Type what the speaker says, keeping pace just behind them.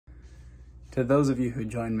To those of you who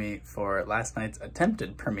joined me for last night's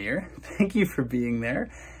attempted premiere, thank you for being there.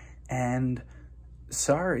 And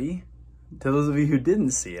sorry to those of you who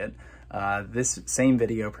didn't see it. This same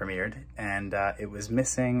video premiered and it was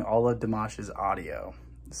missing all of Dimash's audio.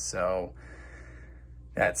 So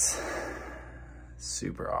that's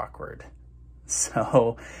super awkward.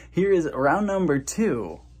 So here is round number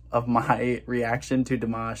 2 of my reaction to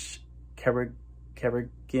Dimash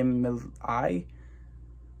QARAGYM-AI.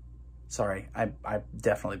 Sorry, I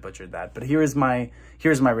definitely butchered that, but here's my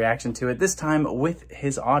reaction to it, this time with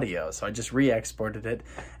his audio. So I just re-exported it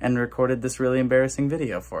and recorded this really embarrassing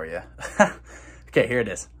video for you. Okay, here it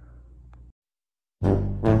is.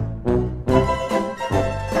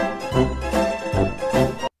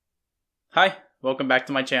 Hi, welcome back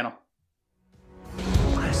to my channel.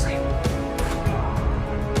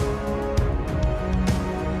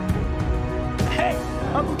 Hey,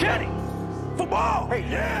 Uncle Kenny, football. Hey,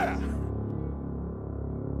 yeah.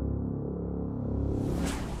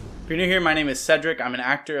 If you're new here, my name is Cedric. I'm an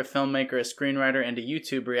actor, a filmmaker, a screenwriter, and a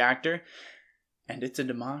YouTube reactor. And it's a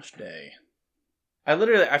Dimash day.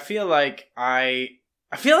 I feel like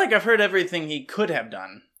I've heard everything he could have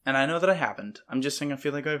done. And I know that I haven't. I'm just saying I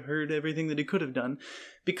feel like I've heard everything that he could have done.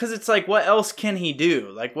 Because it's like, what else can he do?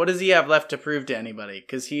 Like, what does he have left to prove to anybody?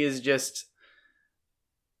 Because he is just...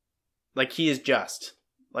 Like, he is just.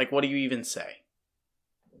 Like, what do you even say?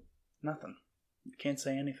 Nothing. You can't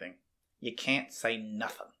say anything. You can't say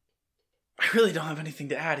nothing. I really don't have anything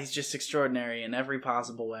to add. He's just extraordinary in every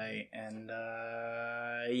possible way. And,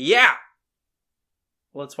 yeah!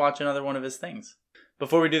 Let's watch another one of his things.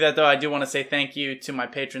 Before we do that, though, I do want to say thank you to my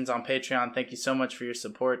patrons on Patreon. Thank you so much for your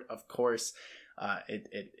support, of course.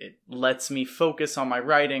 It lets me focus on my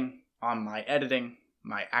writing, on my editing,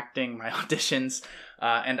 my acting, my auditions.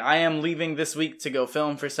 And I am leaving this week to go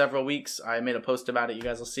film for several weeks. I made a post about it. You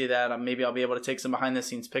guys will see that. Maybe I'll be able to take some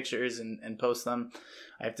behind-the-scenes pictures and post them.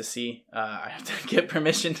 I have to see. I have to get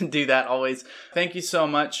permission to do that always. Thank you so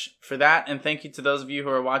much for that. And thank you to those of you who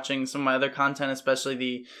are watching some of my other content, especially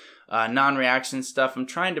the non-reaction stuff. I'm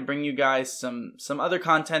trying to bring you guys some other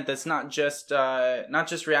content that's not just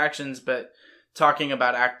reactions, but talking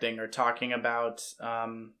about acting or talking about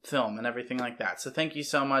film and everything like that. So thank you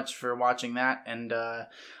so much for watching that, and I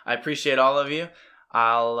appreciate all of you.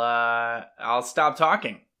 I'll stop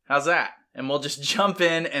talking. How's that? And we'll just jump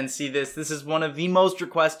in and see this. This is one of the most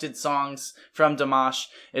requested songs from Dimash.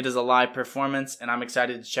 It is a live performance, and I'm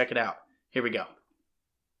excited to check it out. Here we go.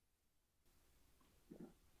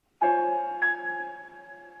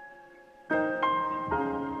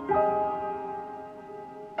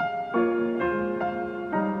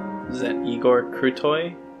 Is that Igor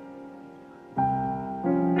Krutoy?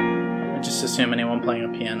 I just assume anyone playing a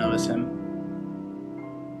piano is him.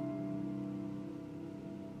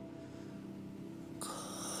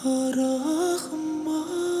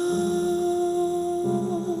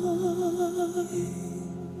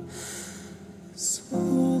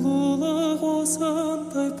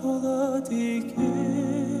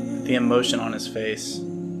 The emotion on his face.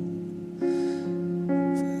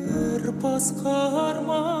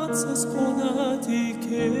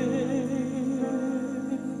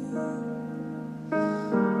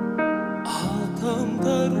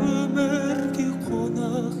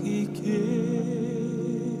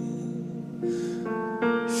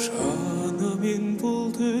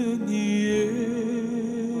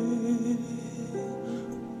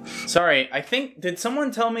 Sorry, I think, did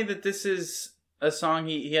someone tell me that this is a song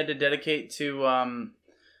he had to dedicate to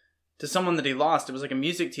someone that he lost? It was like a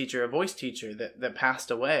music teacher, a voice teacher that passed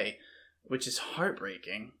away, which is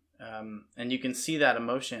heartbreaking. And you can see that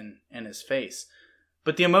emotion in his face.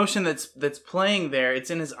 But the emotion that's playing there, it's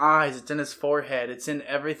in his eyes, it's in his forehead, it's in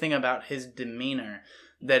everything about his demeanor.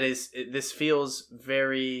 This feels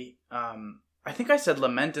very, I think I said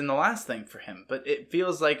lament in the last thing for him, but it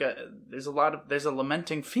feels like there's a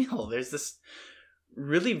lamenting feel. There's this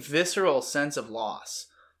really visceral sense of loss.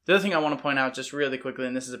 The other thing I want to point out just really quickly,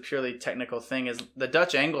 and this is a purely technical thing, is the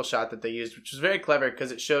Dutch angle shot that they used, which was very clever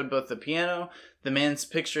because it showed both the piano, the man's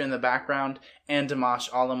picture in the background, and Dimash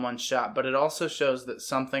all in one shot. But it also shows that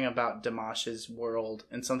something about Dimash's world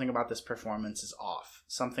and something about this performance is off.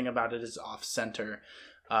 Something about it is off center,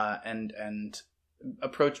 and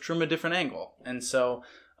approached from a different angle. And so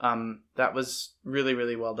that was really,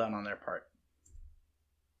 really well done on their part.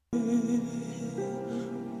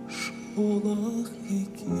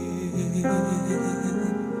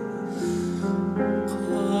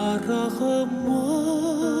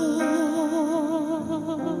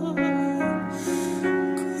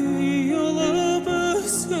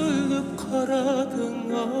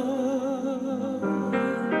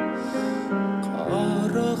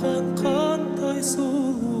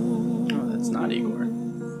 Oh, that's not Igor.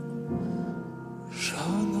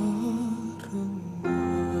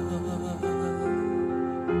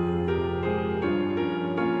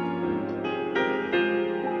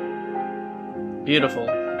 Beautiful,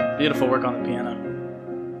 beautiful work on the piano.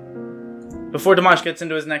 Before Dimash gets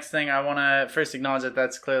into his next thing, I want to first acknowledge that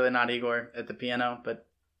that's clearly not Igor at the piano, but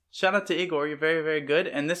shout out to Igor, you're very, very good,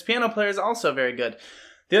 and this piano player is also very good.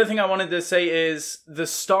 The other thing I wanted to say is the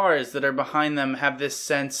stars that are behind them have this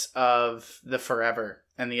sense of the forever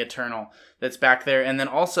and the eternal that's back there, and then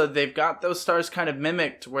also they've got those stars kind of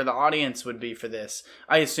mimicked where the audience would be for this.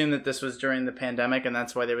 I assume that this was during the pandemic, and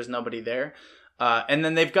that's why there was nobody there. And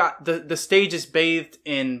then they've got the stage is bathed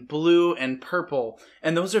in blue and purple,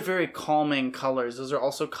 and those are very calming colors. Those are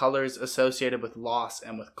also colors associated with loss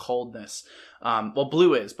and with coldness. Well,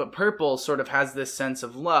 blue is, but purple sort of has this sense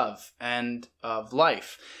of love and of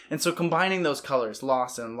life. And so combining those colors,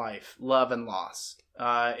 loss and life, love and loss,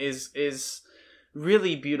 is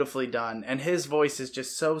really beautifully done. And his voice is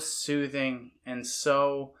just so soothing and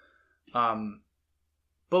so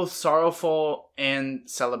both sorrowful and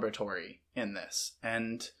celebratory in this,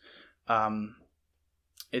 and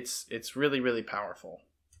it's really, really powerful.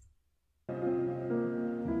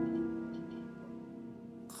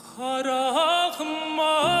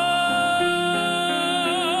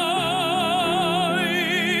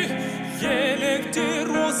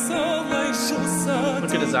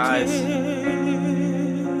 Look at his eyes.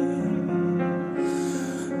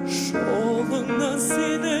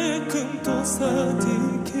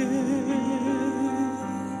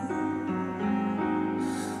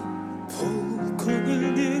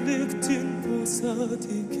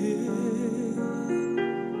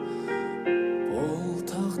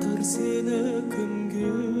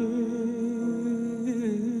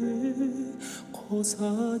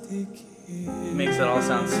 Makes it all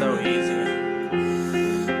sound so easy.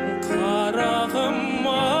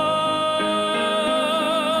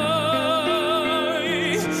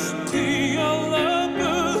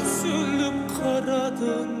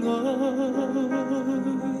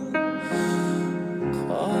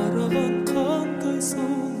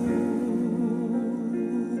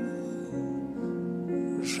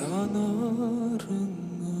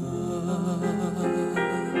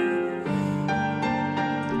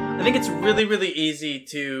 I think it's really, really easy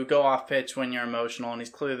to go off pitch when you're emotional, and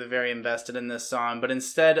he's clearly very invested in this song, but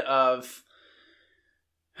instead of,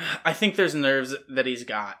 I think there's nerves that he's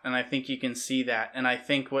got, and I think you can see that, and I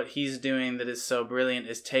think what he's doing that is so brilliant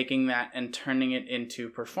is taking that and turning it into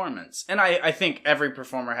performance. And I think every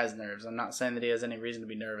performer has nerves. I'm not saying that he has any reason to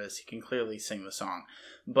be nervous. He can clearly sing the song.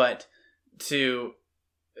 But to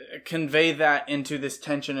convey that into this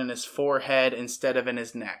tension in his forehead instead of in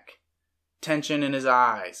his neck, tension in his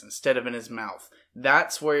eyes instead of in his mouth,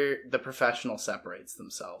 that's where the professional separates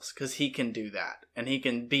themselves, because he can do that, and he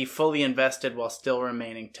can be fully invested while still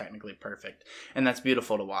remaining technically perfect, and that's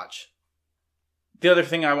beautiful to watch. The other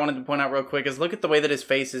thing I wanted to point out real quick is look at the way that his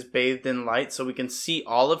face is bathed in light, so we can see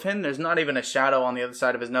all of him. There's not even a shadow on the other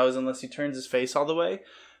side of his nose unless he turns his face all the way,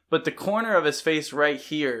 but the corner of his face right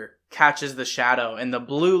here catches the shadow, and the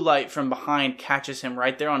blue light from behind catches him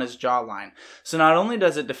right there on his jawline. So not only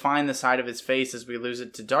does it define the side of his face as we lose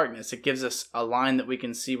it to darkness, it gives us a line that we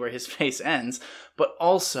can see where his face ends, but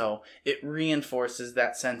also it reinforces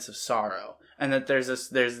that sense of sorrow, and that there's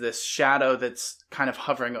this shadow that's kind of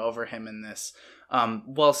hovering over him in this,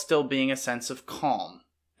 while still being a sense of calm.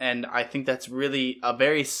 And I think that's really a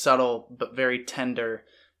very subtle but very tender,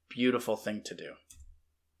 beautiful thing to do.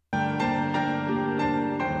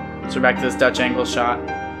 So we're back to this Dutch angle shot.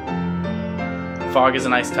 Fog is a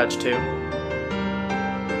nice touch too.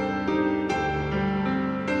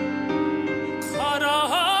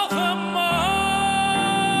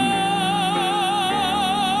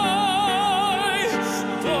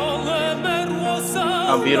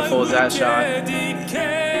 How beautiful was that shot?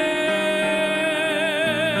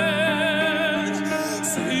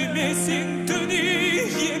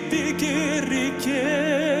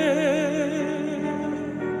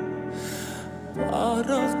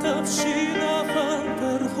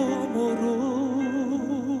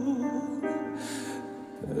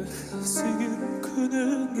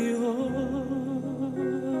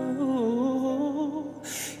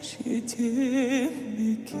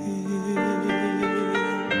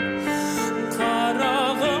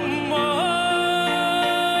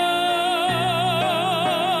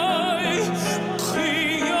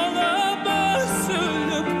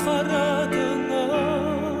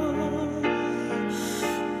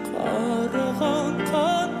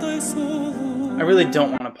 I really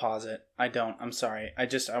don't want to pause it. I don't. I'm sorry. I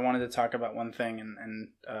wanted to talk about one thing, and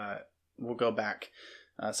we'll go back.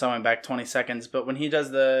 So I went back 20 seconds. But when he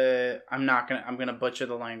does the, I'm gonna butcher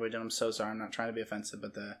the language, and I'm so sorry. I'm not trying to be offensive,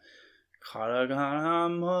 but the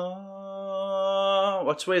QARAGYM-AI.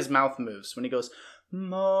 Watch the way his mouth moves when he goes.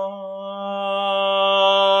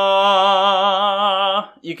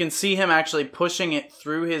 You can see him actually pushing it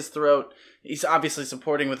through his throat. He's obviously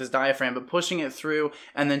supporting with his diaphragm, but pushing it through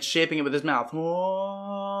and then shaping it with his mouth.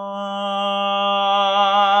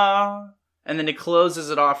 And then he closes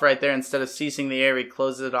it off right there. Instead of ceasing the air, he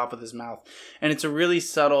closes it off with his mouth. And it's a really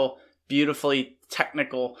subtle, beautifully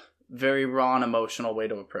technical, very raw and emotional way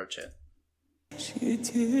to approach it.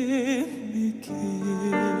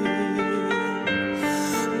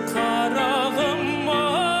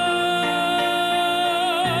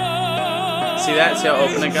 See that? See how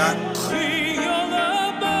open it got?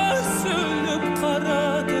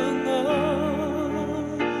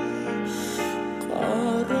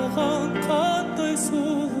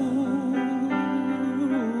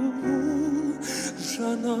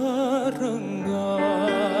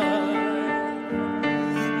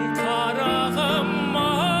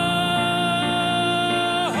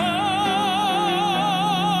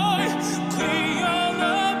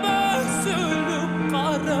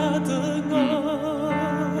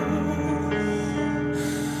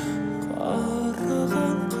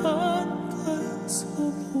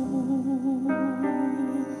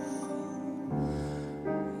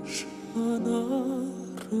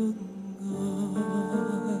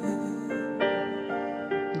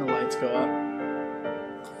 The lights go up.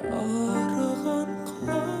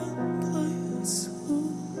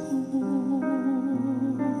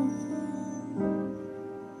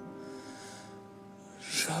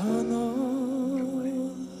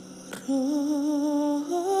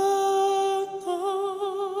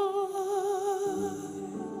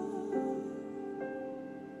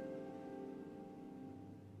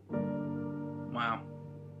 Wow.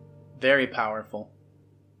 Very powerful.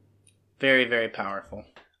 Very, very powerful.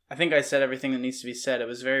 I think I said everything that needs to be said. It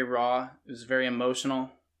was very raw. It was very emotional,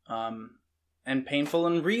 and painful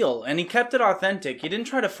and real. And he kept it authentic. He didn't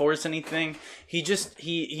try to force anything. He just,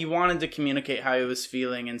 he wanted to communicate how he was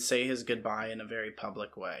feeling and say his goodbye in a very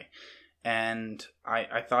public way. And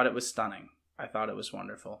I thought it was stunning. I thought it was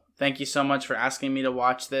wonderful. Thank you so much for asking me to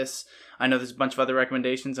watch this. I know there's a bunch of other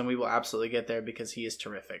recommendations, and we will absolutely get there because he is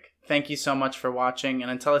terrific. Thank you so much for watching,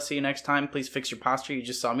 and until I see you next time, please fix your posture. You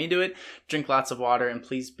just saw me do it. Drink lots of water, and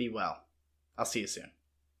please be well. I'll see you soon.